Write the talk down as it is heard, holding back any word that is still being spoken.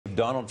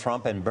Donald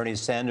Trump and Bernie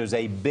Sanders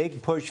a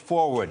big push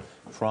forward.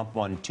 Trump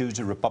won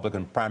Tuesday's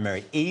Republican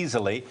primary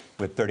easily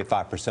with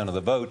 35% of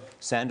the vote.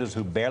 Sanders,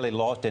 who barely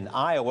lost in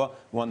Iowa,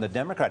 won the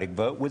Democratic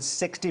vote with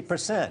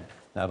 60%.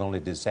 Not only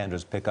did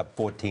Sanders pick up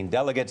 14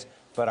 delegates,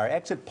 but our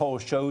exit poll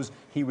shows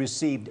he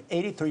received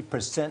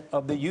 83%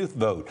 of the youth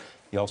vote.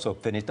 He also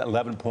finished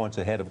 11 points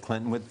ahead of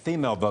Clinton with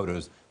female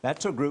voters.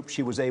 That's a group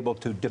she was able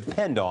to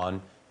depend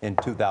on in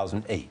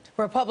 2008.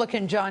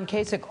 Republican John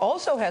Kasich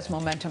also has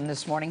momentum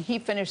this morning. He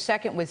finished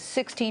second with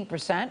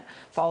 16%,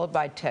 followed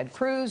by Ted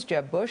Cruz,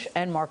 Jeb Bush,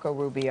 and Marco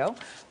Rubio.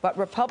 But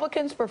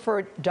Republicans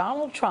preferred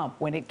Donald Trump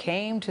when it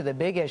came to the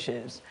big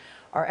issues.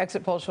 Our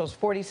exit poll shows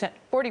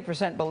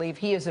 40% believe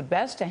he is the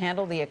best to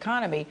handle the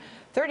economy.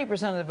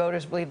 30% of the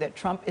voters believe that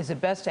Trump is the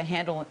best to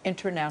handle an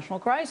international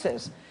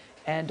crisis.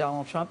 And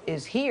Donald Trump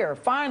is here,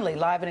 finally,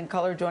 live and in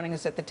color, joining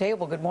us at the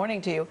table. Good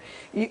morning to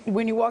you.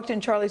 When you walked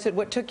in, Charlie said,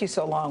 "What took you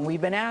so long?" We've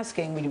been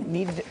asking.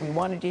 We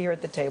wanted you here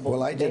at the table.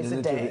 Well, I did an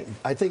interview.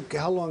 I think,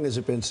 how long has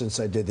it been since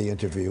I did the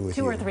interview with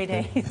you? 2 or 3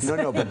 days.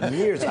 No, but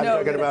years. I'm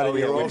talking about in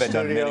your old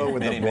studio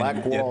with the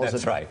black walls. Yeah,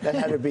 that's right. That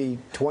had to be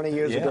 20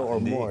 years ago or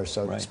indeed. more,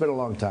 so right. It's been a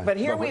long time. But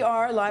here we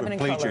are, live and in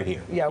color. You're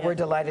here. Yeah, we're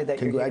delighted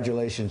that you're here.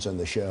 Congratulations on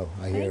the show.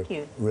 I hear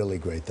really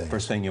great things.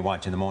 First thing you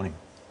watch in the morning?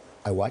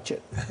 I watch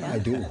it. I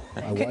do.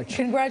 I watch.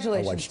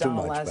 Congratulations,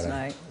 Donald, last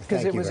night,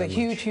 because it was a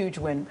huge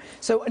win.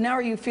 So now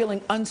are you feeling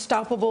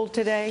unstoppable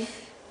today?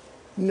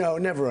 No,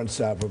 never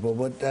unstoppable.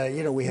 But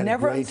you know, we had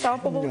never a great,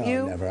 unstoppable. No,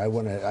 you? Never. I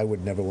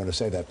would never want to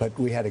say that. But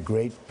we had a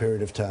great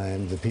period of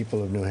time. The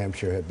people of New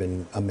Hampshire have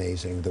been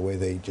amazing. The way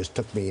they just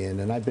took me in,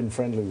 and I've been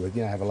friendly with.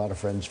 You know, I have a lot of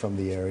friends from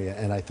the area,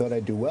 and I thought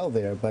I'd do well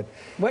there. But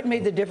what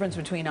made the difference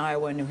between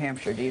Iowa and New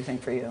Hampshire, do you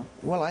think, for you?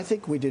 Well, I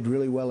think we did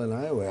really well in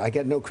Iowa. I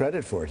get no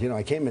credit for it. You know,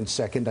 I came in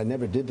second. I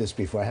never did this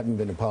before. I haven't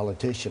been a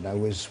politician. I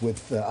was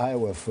with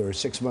Iowa for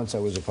 6 months. I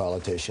was a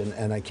politician,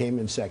 and I came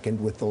in second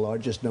with the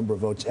largest number of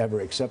votes ever,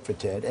 except for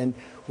Ted. And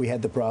we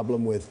had the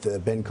problem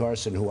with Ben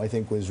Carson, who I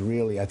think was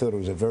really, I thought it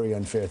was a very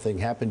unfair thing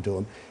happened to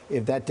him.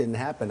 If that didn't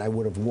happen, I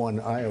would have won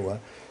Iowa.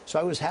 So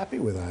I was happy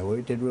with Iowa.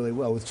 We did really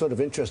well. It's sort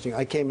of interesting.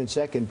 I came in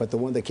second, but the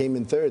one that came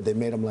in third, they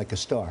made him like a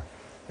star.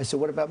 I said,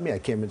 what about me? I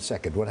came in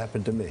second. What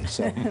happened to me?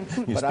 So,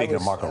 You're speaking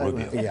of Marco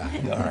Rubio. Yeah.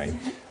 All right.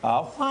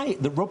 Why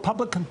the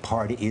Republican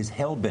Party is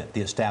hell-bent,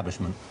 the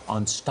establishment,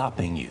 on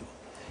stopping you.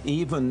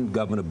 Even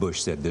Governor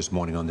Bush said this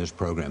morning on this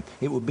program,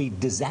 it would be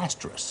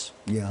disastrous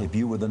if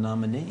you were the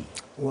nominee.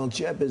 Well,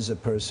 Jeb is a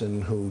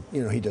person who,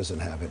 you know, he doesn't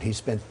have it. He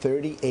spent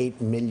 $38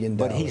 million.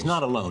 But he's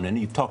not alone, and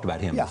you've talked about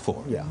him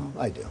before. Yeah,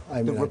 I do.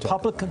 The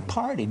Republican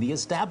Party, the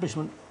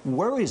establishment,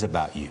 worries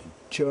about you.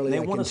 Charlie, they I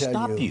want can to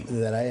stop you.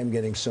 That I am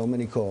getting so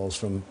many calls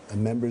from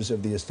members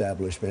of the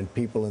establishment,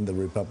 people in the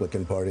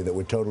Republican Party that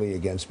were totally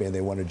against me, and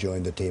they want to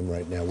join the team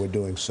right now. We're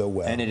doing so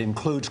well. And it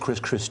includes Chris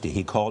Christie.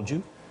 He called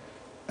you?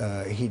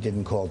 He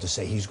didn't call to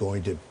say he's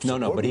going to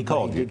No, but he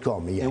called you. He did call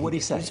me, yeah. And what did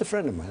he say? He's a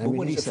friend of mine. I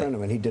mean, he's a friend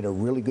of mine. He did a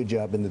really good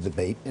job in the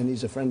debate, and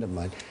he's a friend of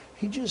mine.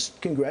 He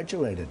just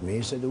congratulated me.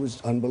 He said it was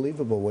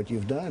unbelievable what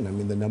you've done. I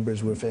mean, the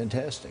numbers were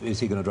fantastic. Is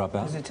he going to drop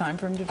out? Is it time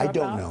for him to drop out? I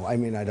don't know. I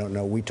mean, I don't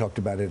know. We talked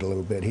about it a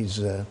little bit. He's.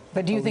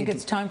 But do you think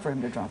it's time for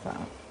him to drop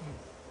out?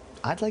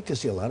 I'd like to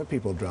see a lot of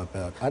people drop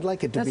out. I'd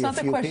like it to be a few people. That's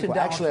not the question, Donald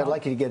Actually, I'd Trump.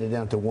 like you to get it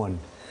down to one.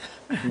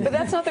 But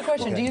that's not the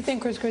question. Okay. Do you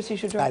think Chris Christie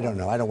should drop out? I don't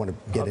know. I don't want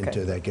to get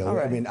into that, Gil.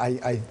 Right. I mean,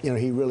 you know,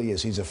 he really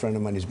is. He's a friend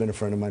of mine. He's been a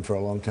friend of mine for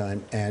a long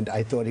time, and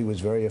I thought he was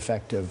very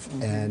effective,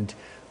 and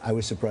I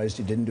was surprised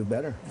he didn't do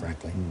better,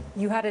 frankly.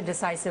 You had a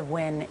decisive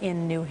win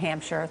in New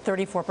Hampshire,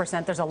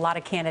 34%. There's a lot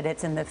of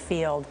candidates in the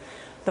field.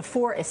 The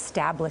 4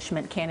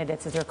 establishment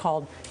candidates, as they're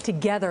called,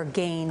 together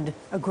gained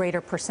a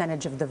greater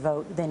percentage of the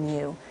vote than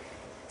you.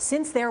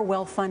 Since they're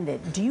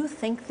well-funded, do you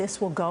think this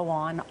will go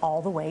on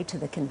all the way to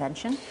the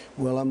convention?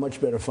 Well, I'm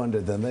much better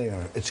funded than they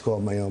are. It's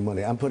called my own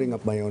money. I'm putting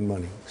up my own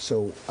money.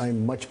 So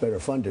I'm much better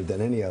funded than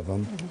any of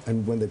them.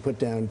 And when they put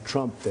down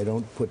Trump, they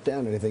don't put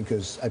down anything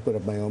because I put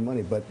up my own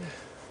money. But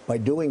by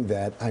doing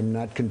that, I'm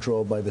not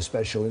controlled by the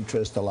special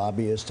interest, the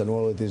lobbyists, and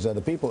all of these other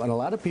people. And a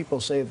lot of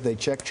people say if they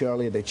check,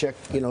 Charlie, they check,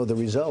 you know, the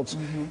results,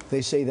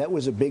 they say that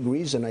was a big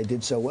reason I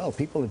did so well.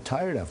 People are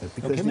tired of it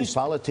because these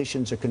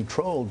politicians are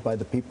controlled by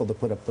the people that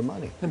put up the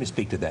money. Let me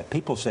speak to that.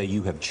 People say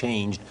you have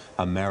changed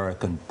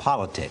American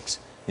politics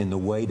in the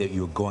way that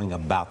you're going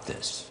about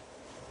this.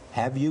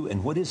 Have you?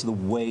 And what is the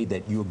way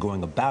that you're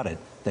going about it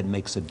that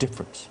makes a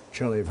difference?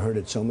 Charlie, I've heard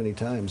it so many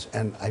times,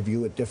 and I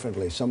view it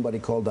differently. Somebody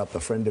called up a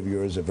friend of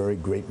yours, a very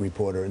great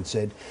reporter, and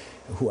said,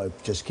 who I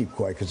just keep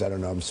quiet because I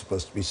don't know I'm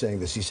supposed to be saying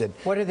this. He said,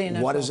 what are the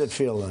initials? What does it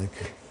feel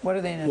like? What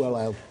are the initials?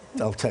 Well,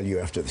 I'll tell you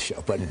after the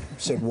show. But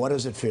said, what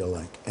does it feel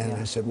like? And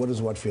I said, what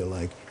does what feel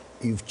like?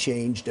 You've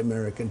changed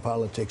American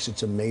politics.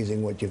 It's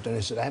amazing what you've done. I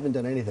said, I haven't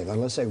done anything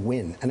unless I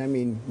win. And I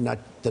mean, not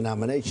the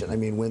nomination. I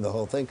mean, win the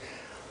whole thing.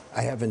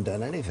 I haven't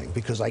done anything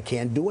because I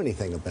can't do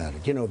anything about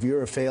it. You know, if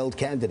you're a failed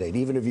candidate,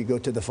 even if you go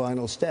to the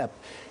final step,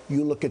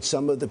 you look at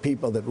some of the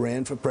people that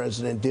ran for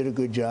president, did a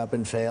good job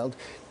and failed.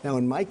 Now,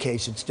 in my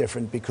case, it's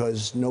different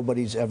because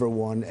nobody's ever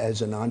won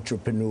as an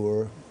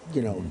entrepreneur,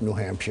 you know, New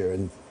Hampshire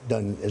and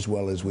done as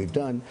well as we've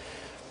done.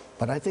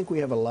 But I think we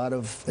have a lot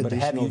of additional But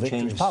have you victories.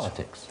 changed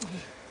politics?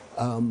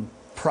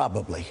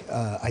 Probably.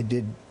 I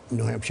did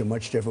New Hampshire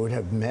much different. We'd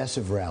have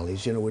massive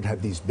rallies. You know, we'd have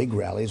these big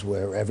rallies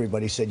where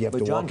everybody said you have But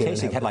to John walk in and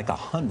Kasich have had like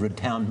 100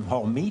 town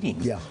hall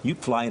meetings. Yeah. You'd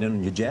fly in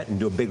on your jet and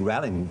do a big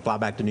rally and fly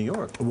back to New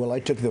York. Well, I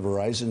took the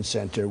Verizon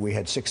Center. We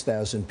had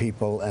 6,000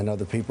 people, and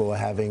other people were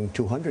having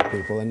 200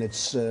 people. And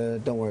it's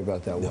don't worry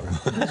about that water.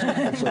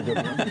 That's no good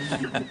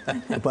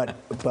one.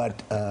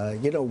 But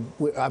you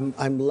know,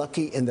 I'm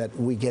lucky in that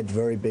we get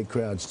very big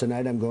crowds.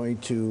 Tonight, I'm going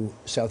to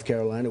South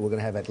Carolina. We're going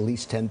to have at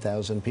least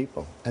 10,000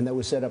 people, and that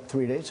was set up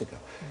 3 days ago.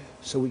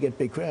 So we get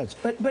big crowds.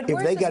 But if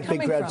where's they this got big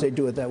coming crowds, from? they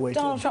do it that way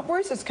Donald too. Trump,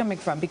 where's this coming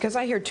from? Because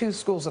I hear two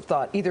schools of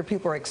thought. Either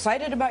people are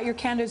excited about your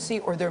candidacy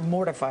or they're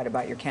mortified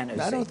about your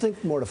candidacy. I don't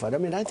think mortified. I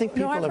mean, I think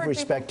No, people I've have heard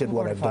respected people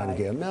what I've done, mortified.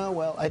 Gail. No,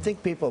 well, I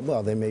think people,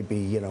 well, they may be,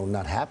 you know,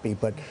 not happy,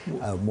 but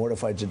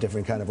mortified's a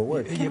different kind of a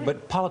word. Yeah,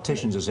 but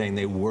politicians are saying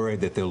they're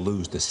worried that they'll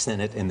lose the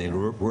Senate and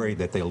they're worried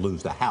that they'll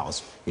lose the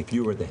House if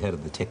you were the head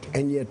of the ticket.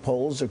 And yet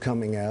polls are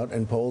coming out,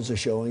 and polls are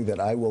showing that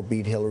I will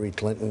beat Hillary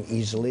Clinton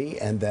easily,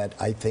 and that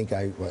I think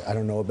I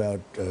don't know about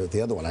the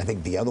other one. I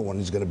think the other one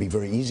is going to be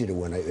very easy to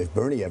win. If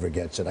Bernie ever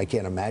gets it, I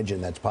can't imagine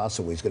that's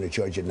possible. He's going to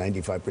charge you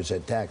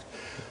 95% tax.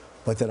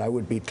 But that I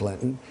would beat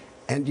Clinton.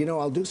 And, you know,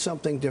 I'll do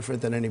something different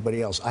than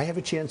anybody else. I have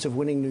a chance of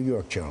winning New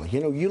York, Charlie.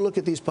 You know, you look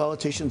at these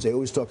politicians, they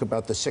always talk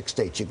about the 6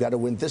 states. You've got to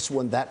win this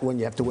one, that one.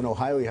 You have to win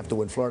Ohio. You have to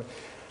win Florida.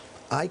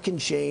 I can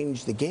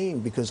change the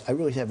game because I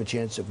really have a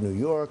chance of New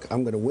York.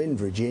 I'm going to win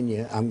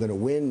Virginia. I'm going to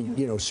win,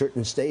 you know,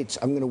 certain states.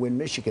 I'm going to win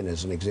Michigan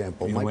as an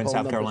example. You win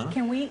South Carolina?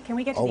 Can we get to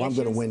the Oh, issues? I'm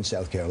going to win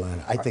South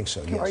Carolina. I think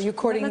so, yes. Are you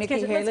courting Let's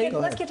Nikki get- Haley?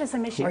 Let's get to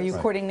some issues. Are you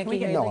courting Nikki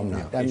Haley? No, I'm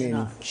not. I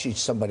mean, she's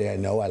somebody I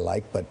know, I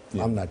like, but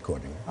I'm not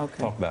courting her. Okay.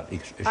 Talk about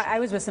each issue. I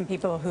was with some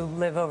people who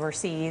live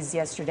overseas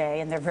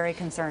yesterday, and they're very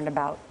concerned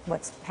about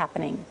what's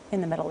happening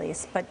in the Middle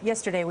East. But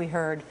yesterday we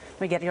heard,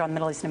 we get you on the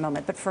Middle East in a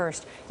moment, but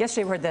first,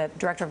 yesterday we heard the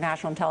Director of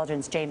National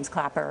Intelligence, James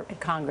Clapper, at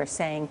Congress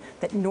saying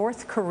that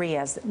North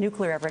Korea's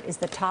nuclear effort is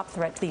the top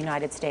threat to the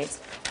United States.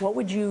 What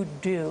would you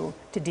do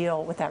to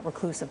deal with that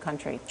reclusive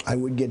country? I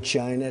would get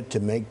China to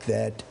make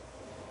that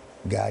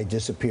guy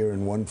disappear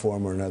in one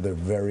form or another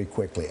very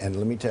quickly. And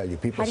let me tell you,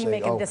 people How do you say,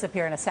 make him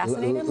disappear and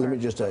assassinate him? Let or- me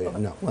just tell you,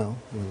 no, well,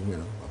 you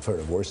know, I've heard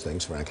of worse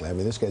things, frankly. I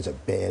mean, this guy's a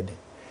bad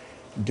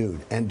dude,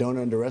 and don't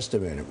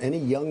underestimate him. Any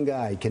young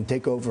guy can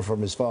take over from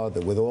his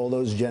father with all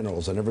those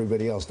generals and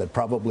everybody else that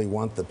probably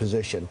want the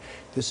position.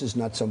 This is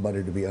not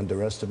somebody to be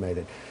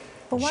underestimated.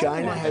 But why do we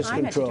China want has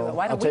China to do control. it?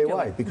 Why don't I'll we tell you do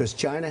why. it? Because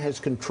China has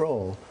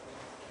control,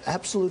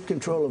 absolute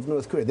control of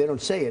North Korea. They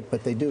don't say it,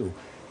 but they do.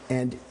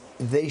 And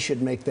they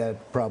should make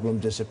that problem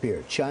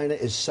disappear. China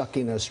is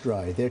sucking us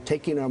dry. They're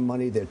taking our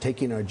money. They're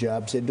taking our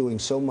jobs. They're doing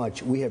so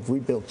much. We have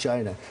rebuilt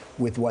China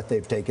with what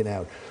they've taken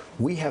out.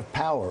 We have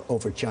power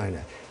over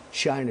China.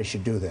 China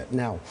should do that.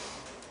 Now,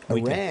 We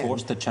Iran, can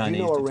force the do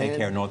Chinese you know to take Iran?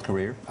 care of North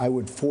Korea? I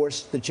would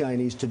force the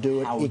Chinese to do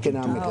it How would you do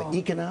economically. that?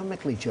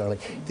 Economically, Charlie.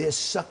 They're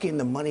sucking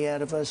the money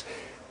out of us.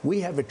 We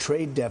have a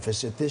trade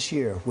deficit this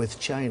year with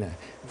China,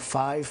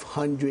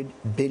 $500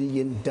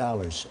 billion.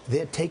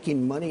 They're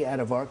taking money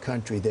out of our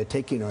country. They're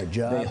taking our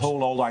jobs. They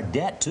hold all our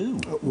debt, too.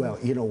 Well,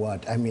 you know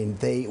what? I mean,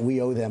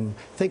 we owe them.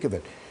 Think of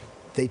it.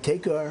 They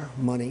take our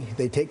money,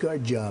 they take our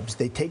jobs,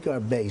 they take our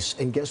base,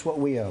 and guess what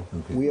we owe?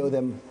 Okay. We owe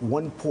them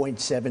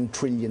 $1.7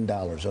 trillion,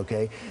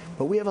 okay?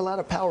 But we have a lot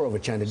of power over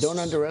China. Don't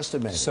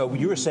underestimate it. So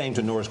you were saying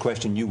to Nora's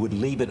question, you would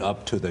leave it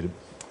up to the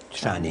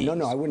Chinese.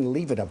 No, I wouldn't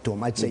leave it up to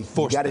them. I'd say, you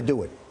Force got to them.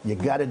 do it. You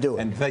got to do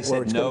it. And if they Or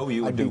said it's no, gonna-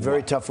 you would I'd do be very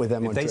what? tough with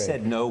them If on they trade.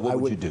 said no,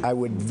 what would you do? I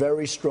would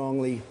very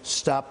strongly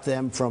stop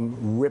them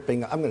from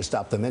ripping. I'm going to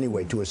stop them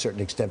anyway to a certain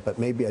extent, but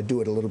maybe I'd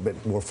do it a little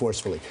bit more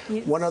forcefully.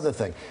 Yes. One other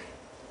thing.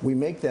 We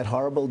make that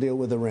horrible deal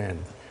with Iran.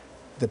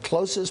 The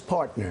closest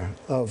partner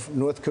of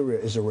North Korea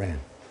is Iran.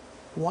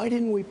 Why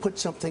didn't we put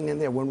something in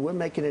there when we're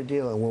making a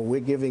deal and when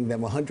we're giving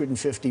them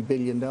 $150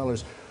 billion?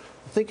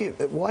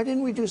 Why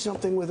didn't we do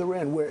something with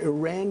Iran where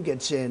Iran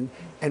gets in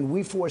and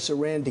we force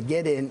Iran to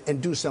get in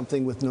and do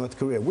something with North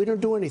Korea? We don't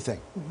do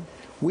anything.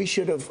 We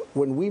should have,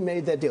 when we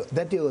made that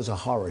deal is a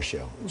horror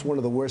show. It's one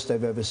of the worst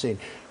I've ever seen.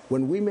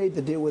 When we made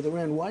the deal with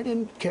Iran, why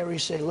didn't Kerry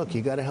say, look,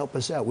 you got to help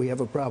us out. We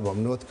have a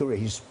problem. North Korea,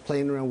 he's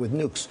playing around with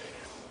nukes.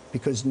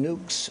 Because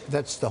nukes,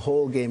 that's the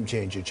whole game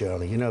changer,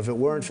 Charlie. You know, if it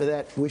weren't for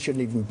that, we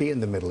shouldn't even be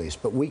in the Middle East.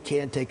 But we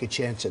can't take a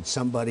chance that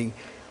somebody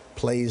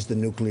plays the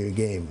nuclear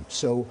game.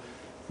 So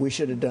we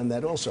should have done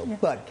that also. Yeah.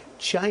 But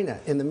China,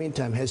 in the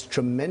meantime, has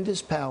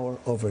tremendous power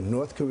over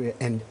North Korea,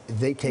 and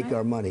they take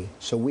our money.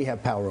 So we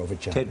have power over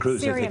China. Ted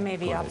Cruz. Syria may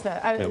be off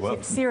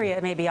Syria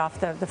may be off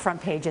the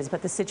front pages,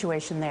 but the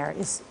situation there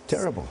is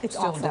terrible. It's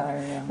Still awful. dire,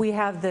 yeah. We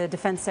have the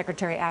Defense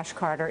Secretary Ash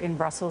Carter in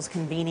Brussels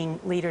convening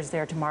leaders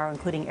there tomorrow,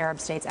 including Arab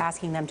states,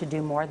 asking them to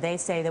do more. They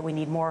say that we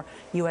need more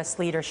U.S.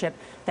 leadership,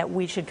 that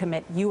we should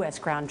commit U.S.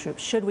 ground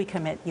troops. Should we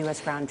commit U.S.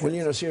 ground troops? Well,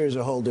 you know, Syria is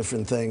a whole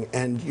different thing,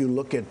 and you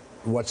look at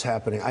what's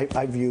happening.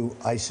 I view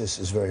ISIS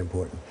as very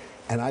important.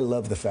 And I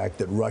love the fact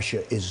that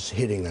Russia is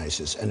hitting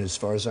ISIS. And as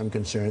far as I'm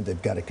concerned,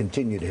 they've got to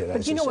continue to hit ISIS.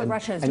 But you know what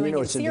Russia is doing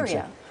in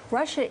Syria?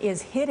 Russia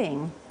is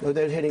hitting, the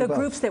both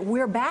groups that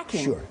we're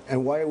backing. Sure.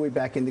 And why are we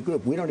backing the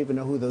group? We don't even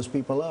know who those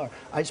people are.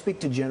 I speak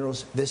to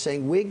generals. They're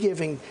saying we're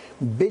giving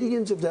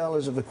billions of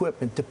dollars of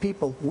equipment to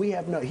people we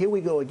have no... Here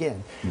we go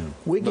again.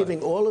 We're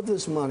giving all of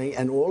this money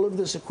and all of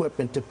this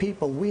equipment to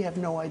people we have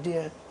no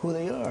idea who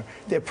they are.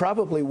 They're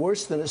probably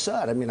worse than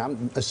Assad. I mean,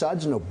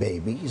 Assad's no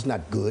baby. He's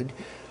not good.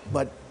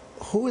 But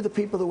who are the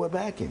people that we're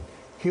backing?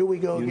 Here we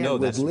go again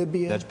with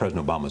Libya. That's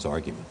President Obama's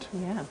argument.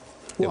 Yeah.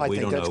 Well, I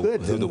think that's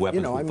good. Who the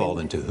weapons will fall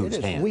into whose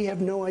hands. We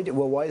have no idea.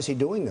 Well, why is he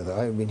doing that?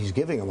 I mean, he's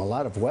giving them a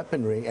lot of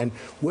weaponry, and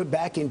we're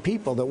backing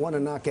people that want to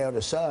knock out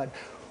Assad.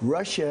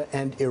 Russia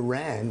and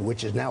Iran,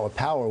 which is now a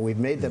power, we've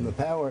made them a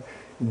power,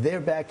 they're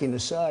backing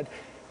Assad.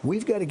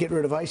 We've got to get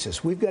rid of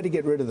ISIS. We've got to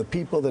get rid of the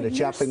people that are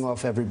chopping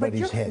off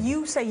everybody's head.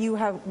 You say you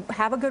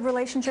have a good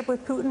relationship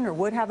with Putin, or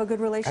would have a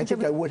good relationship?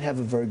 I think I would have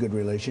a very good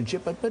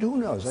relationship, but who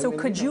knows? So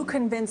could you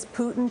convince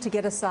Putin to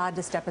get Assad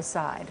to step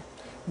aside?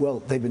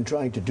 Well, they've been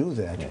trying to do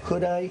that.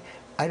 Could I?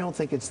 I don't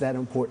think it's that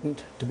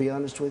important, to be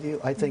honest with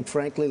you. I think,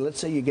 frankly, let's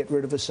say you get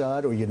rid of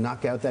Assad or you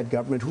knock out that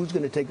government, who's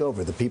going to take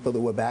over? The people that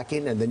we're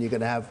backing, and then you're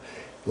going to have,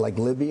 like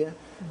Libya,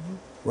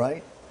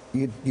 right?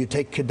 You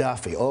take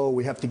Gaddafi. Oh,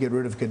 we have to get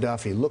rid of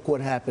Gaddafi. Look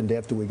what happened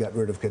after we got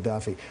rid of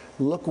Gaddafi.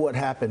 Look what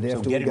happened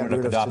after we got rid of Saddam. So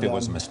getting rid of Gaddafi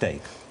was a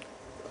mistake.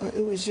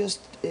 It was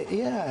just,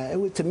 yeah,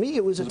 to me,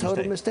 it was a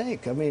total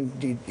mistake. I mean,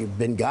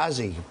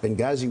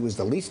 Benghazi was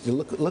the least.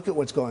 Look at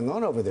what's going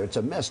on over there. It's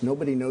a mess.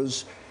 Nobody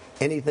knows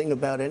anything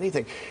about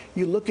anything.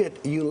 You look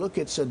at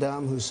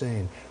Saddam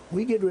Hussein.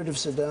 We get rid of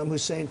Saddam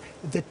Hussein,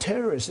 the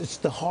terrorists. It's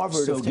the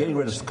Harvard of terrorism. So getting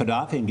rid of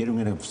Gaddafi and getting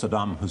rid of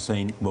Saddam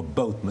Hussein were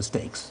both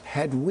mistakes.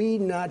 Had we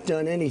not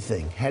done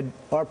anything, had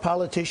our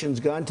politicians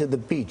gone to the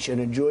beach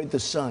and enjoyed the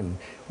sun,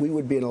 we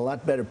would be in a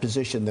lot better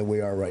position than we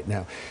are right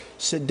now.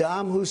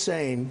 Saddam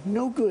Hussein,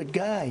 no good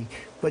guy,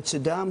 but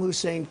Saddam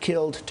Hussein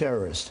killed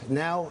terrorists.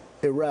 Now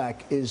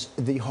Iraq is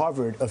the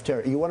Harvard of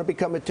terror. You want to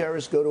become a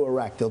terrorist, go to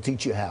Iraq. They'll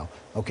teach you how,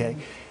 okay?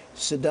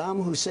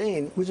 Saddam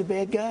Hussein was a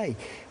bad guy.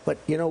 But,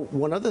 you know,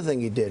 one other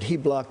thing he did, he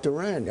blocked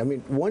Iran. I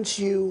mean, once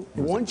you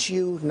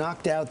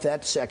knocked out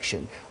that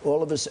section,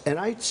 all of us, and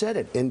I said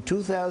it, in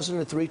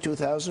 2003,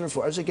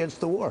 2004, I was against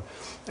the war.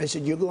 I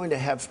said, you're going to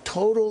have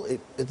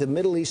the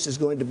Middle East is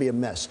going to be a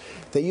mess.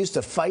 They used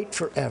to fight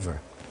forever.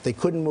 They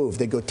couldn't move.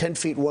 They'd go 10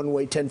 feet one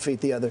way, 10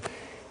 feet the other.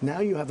 Now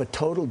you have a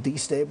total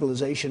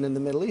destabilization in the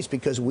Middle East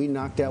because we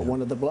knocked out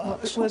one of the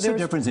blocks. What's the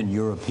difference in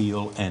your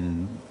appeal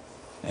and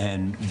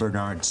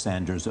Bernard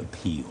Sanders'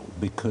 appeal?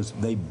 Because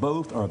they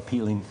both are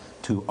appealing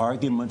to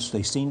arguments.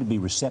 They seem to be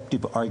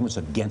receptive arguments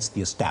against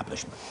the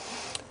establishment.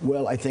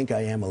 Well, I think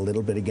I am a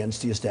little bit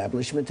against the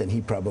establishment, and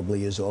he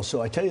probably is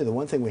also. I tell you, the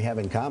one thing we have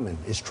in common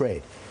is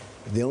trade.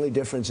 The only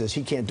difference is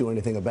he can't do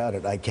anything about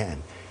it. I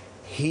can.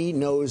 He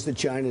knows that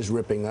China's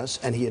ripping us,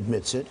 and he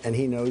admits it. And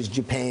he knows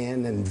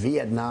Japan and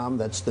Vietnam,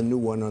 that's the new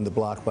one on the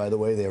block, by the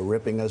way. They're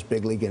ripping us,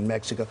 big league in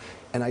Mexico.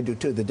 And I do,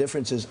 too. The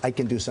difference is I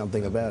can do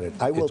something about it.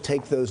 I will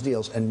take those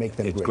deals and make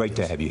them great. It's great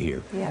to have you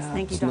here. Yes,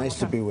 thank you, It's nice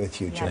to be with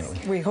you, Charlie.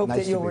 We hope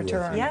that you'll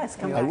return. Yes,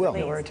 come back. I will.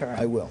 Return.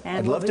 I will. And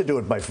I'd love to do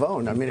it by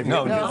phone. I mean, if you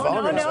have any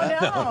phoners.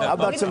 No. How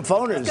about some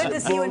phoners? Good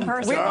to see you in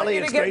person. Charlie,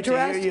 it's great to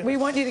hear you. We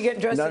want you to get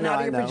dressed and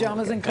out of your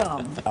pajamas Okay. and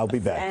come. I'll be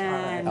back.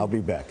 And I'll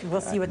be back.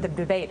 we'll see you at the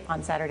debate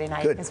on Saturday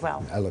night Good. as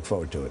well. I look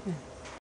forward to it.